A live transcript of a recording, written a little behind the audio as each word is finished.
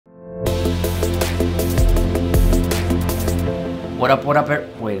What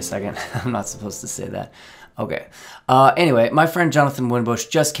up, wait a second. I'm not supposed to say that. Okay. Anyway, my friend Jonathan Winbush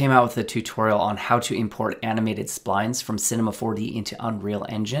just came out with a tutorial on how to import animated splines from Cinema 4D into Unreal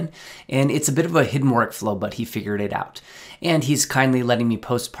Engine. And it's a bit of a hidden workflow, but he figured it out. And he's kindly letting me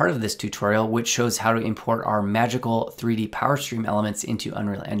post part of this tutorial, which shows how to import our magical 3D power stream elements into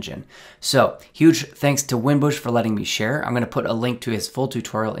Unreal Engine. So, huge thanks to Winbush for letting me share. I'm going to put a link to his full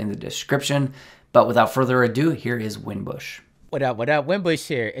tutorial in the description. But without further ado, here is Winbush. What up, Winbush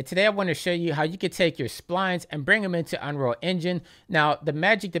here, and today I want to show you how you can take your splines and bring them into Unreal Engine. Now, the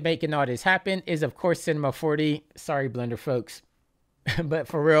magic to making all this happen is, of course, Cinema 4D. Sorry, Blender folks. But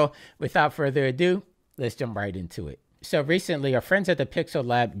for real, without further ado, let's jump right into it. So recently, our friends at the Pixel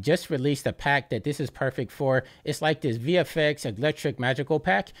Lab just released a pack that this is perfect for. It's like this VFX electric magical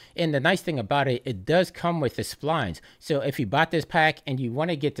pack. And the nice thing about it, it does come with the splines. So if you bought this pack and you want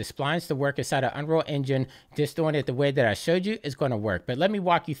to get the splines to work inside of Unreal Engine, just doing it the way that I showed you is going to work. But let me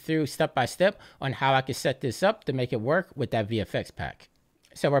walk you through step by step on how I can set this up to make it work with that VFX pack.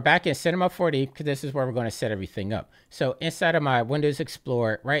 So we're back in Cinema 4D because this is where we're going to set everything up. So inside of my Windows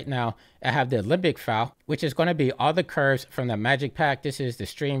Explorer right now, I have the Alembics file, which is going to be all the curves from the Magic Pack. This is the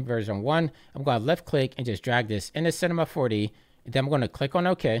stream version 1. I'm going to left click and just drag this into Cinema 4D. And then I'm going to click on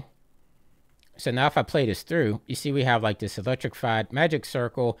OK. So now if I play this through, you see we have like this electrified magic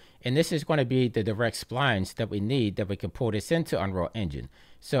circle, and this is going to be the direct splines that we need that we can pull this into Unreal Engine.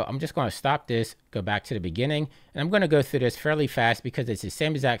 So I'm just going to stop this, go back to the beginning, and I'm going to go through this fairly fast because it's the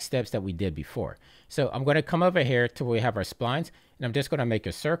same exact steps that we did before. So I'm going to come over here to where we have our splines, and I'm just going to make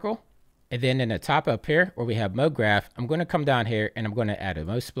a circle. And then in the top up here where we have mode graph, I'm going to come down here and I'm going to add a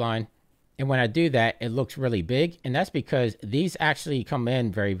mode spline. And when I do that, it looks really big, and that's because these actually come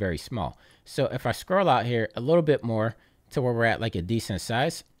in very, very small. So if I scroll out here a little bit more to where we're at like a decent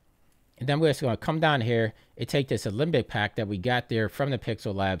size, and then we're just going to come down here and take this Alembic pack that we got there from the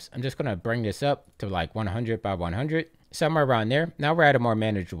Pixel Labs. I'm just going to bring this up to like 100 by 100, somewhere around there. Now we're at a more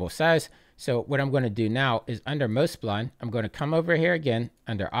manageable size. So what I'm going to do now is under mode spline, I'm going to come over here again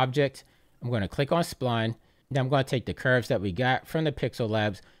under object. I'm going to click on spline. Then I'm going to take the curves that we got from the Pixel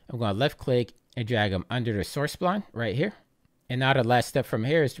Labs. I'm going to left click and drag them under the source spline right here. And now the last step from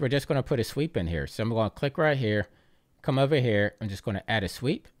here is we're just going to put a sweep in here. So I'm going to click right here, come over here. I'm just going to add a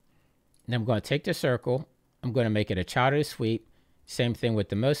sweep. And I'm going to take the circle. I'm going to make it a child of the sweep. Same thing with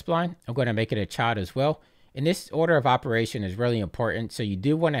the mode spline. I'm going to make it a child as well. And this order of operation is really important. So you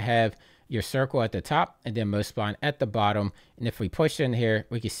do want to have your circle at the top and then mode spline at the bottom. And if we push in here,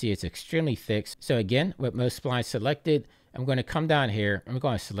 we can see it's extremely thick. So again, with mode spline selected, I'm going to come down here. I'm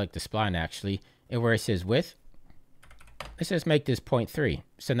going to select the spline actually. And where it says width, let's just make this 0.3.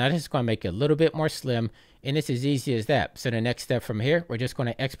 So now this is going to make it a little bit more slim, and it's as easy as that. So the next step from here, we're just going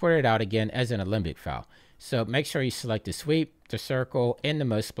to export it out again as an Alembic file. So make sure you select the sweep, the circle, and the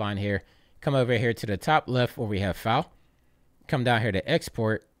mode spline here. Come over here to the top left where we have file. Come down here to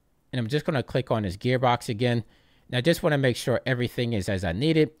export, and I'm just going to click on this gearbox again. Now I just want to make sure everything is as I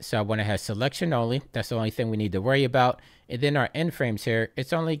need it. So I want to have selection only. That's the only thing we need to worry about. And then our end frames here,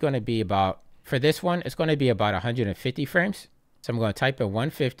 it's only going to be about, for this one, it's going to be about 150 frames. So I'm going to type in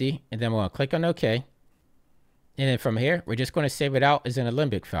 150, and then I'm going to click on OK. And then from here, we're just going to save it out as an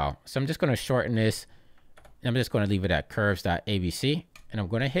Alembic file. So I'm just going to shorten this, and I'm just going to leave it at curves.abc, and I'm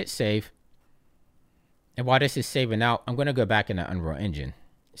going to hit save. And while this is saving out, I'm going to go back into Unreal Engine.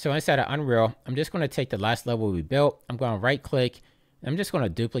 So inside of Unreal, I'm just going to take the last level we built. I'm going to right click, and I'm just going to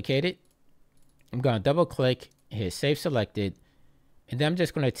duplicate it. I'm going to double click, hit save selected. And then I'm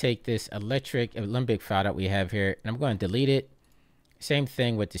just going to take this electric Alembic file that we have here, and I'm going to delete it. Same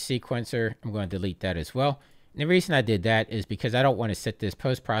thing with the sequencer. I'm going to delete that as well. And the reason I did that is because I don't want to set this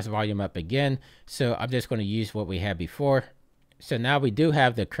post-process volume up again. So I'm just going to use what we had before. So now we do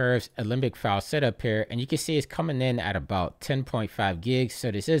have the curves Alembic file set up here, and you can see it's coming in at about 10.5 gigs.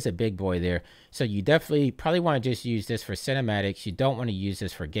 So this is a big boy there. So you definitely probably want to just use this for cinematics. You don't want to use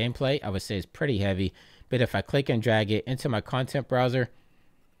this for gameplay. I would say it's pretty heavy. But if I click and drag it into my content browser,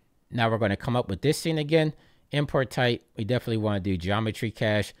 now we're going to come up with this scene again. Import type, we definitely want to do geometry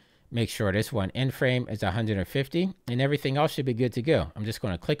cache. Make sure this one end frame is 150, and everything else should be good to go. I'm just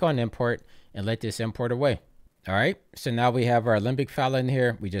going to click on import and let this import away. All right, so now we have our Alembic file in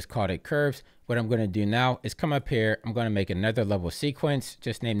here. We just called it curves. What I'm going to do now is come up here. I'm going to make another level sequence.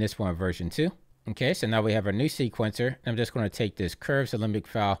 Just name this one version 2. Okay, so now we have our new sequencer. I'm just going to take this curves Alembic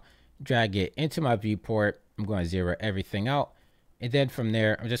file, drag it into my viewport. I'm going to zero everything out. And then from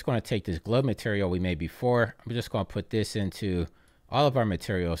there, I'm just going to take this globe material we made before. I'm just going to put this into all of our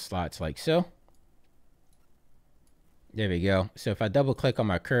material slots like so. There we go. So if I double click on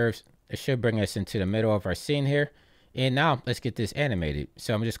my curves, it should bring us into the middle of our scene here. And now let's get this animated.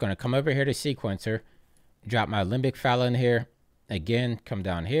 So I'm just going to come over here to sequencer, drop my Alembic file in here. Again, come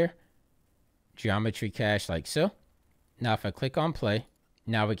down here, geometry cache like so. Now if I click on play,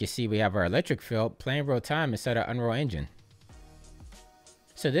 now we can see we have our electric field playing real time inside our Unreal Engine.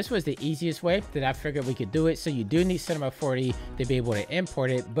 So this was the easiest way that I figured we could do it. So you do need Cinema 4D to be able to import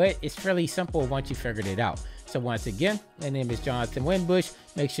it, but it's fairly simple once you figured it out. So once again, my name is Jonathan Winbush.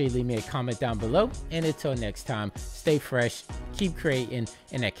 Make sure you leave me a comment down below. And until next time, stay fresh, keep creating,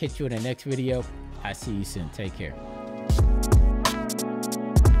 and I'll catch you in the next video. I'll see you soon. Take care.